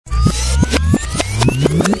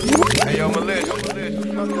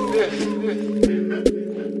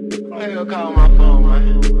call my phone,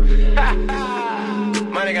 man.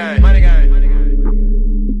 Money gang, money gang.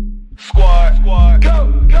 Squad,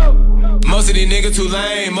 go, go. Most of these niggas too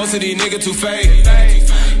lame, most of these niggas too fake.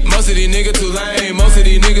 Most of these niggas too lame, most of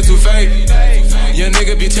these niggas too fake. Young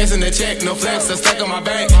nigga be chasing that check, no flex, I stack on my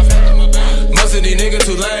bank. Most of these niggas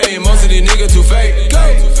too lame, most of these niggas too fake.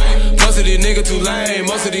 Most of these niggas too lame,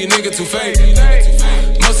 most of these niggas too fake.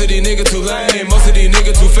 Most of these niggas too lame, most of these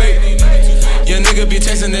niggas too fake. Young nigga be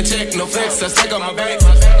chasing that check, no flex, I stack on my bank.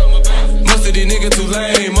 Most of these niggas too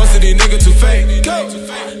lame, most of these niggas too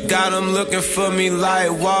fake. Got them looking for me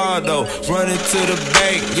like Waldo, running to the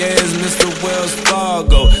bank, yeah, it's Mr. Wells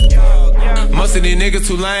Fargo. Most of these niggas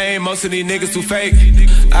too lame, most of these niggas too fake.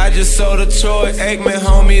 I just sold a Troy Aikman,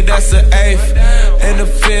 homie, that's an eighth. In the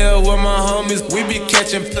field with my homies, we be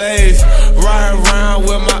catching plays. Riding around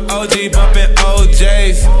with my OG, bumping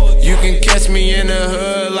OJs. You can catch me in the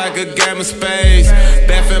hood like a game of spades.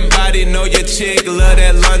 Bath body, know your chick, love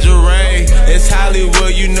that lingerie. It's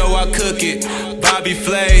Hollywood, you know I cook it. Bobby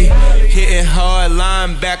Flay, hitting hard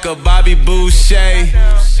linebacker, Bobby Boucher.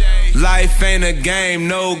 Life ain't a game,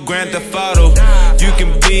 no Grand Theft Auto. You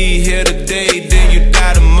can be here today, then you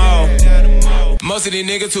die tomorrow. Most of these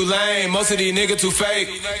niggas too lame, most of these niggas too fake.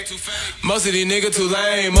 Most of these niggas too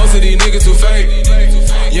lame, most of these niggas too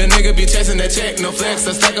fake. Young nigga be chasing that check, no flex,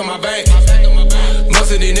 I stack on my bank.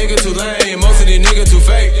 Most of these niggas too lame, most of these niggas too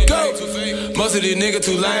fake. Most of these niggas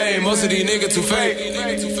too lame, most of these niggas too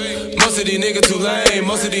fake. Most of these niggas too lame,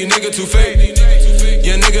 most of these niggas too fake.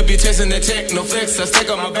 Young nigga be chasing that check, no flex, I stack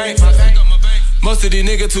on my bank. Most of these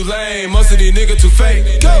niggas too lame, most of these niggas too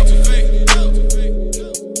fake.